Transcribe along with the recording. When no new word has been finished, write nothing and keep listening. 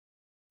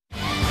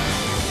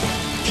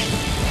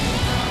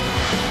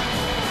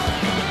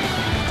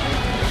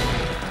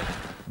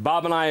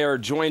Bob and I are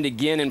joined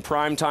again in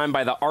prime time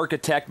by the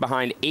architect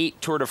behind 8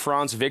 Tour de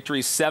France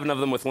victories, 7 of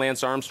them with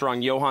Lance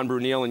Armstrong, Johan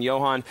Bruyneel. And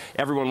Johan,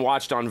 everyone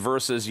watched on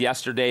Versus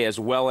yesterday, as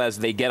well as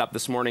they get up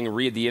this morning,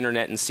 read the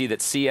internet, and see that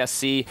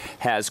CSC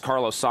has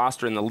Carlos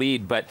Sastre in the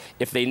lead. But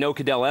if they know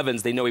Cadel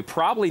Evans, they know he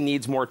probably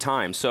needs more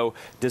time. So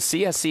does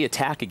CSC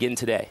attack again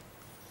today?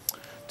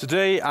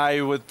 Today, I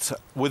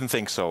wouldn't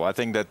think so. I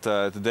think that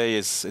today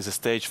is a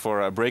stage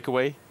for a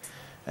breakaway.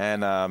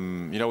 And,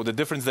 you know, the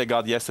difference they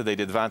got yesterday,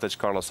 the advantage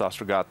Carlos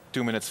Sastre got,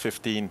 2 minutes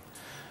 15,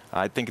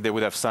 I think they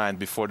would have signed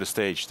before the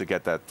stage to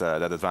get that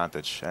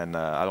advantage. And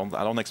I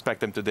don't expect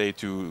them today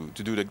to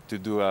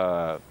do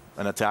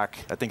an attack.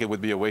 I think it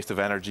would be a waste of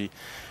energy.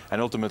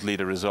 And ultimately,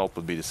 the result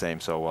would be the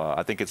same. So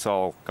I think it's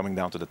all coming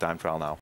down to the time trial now.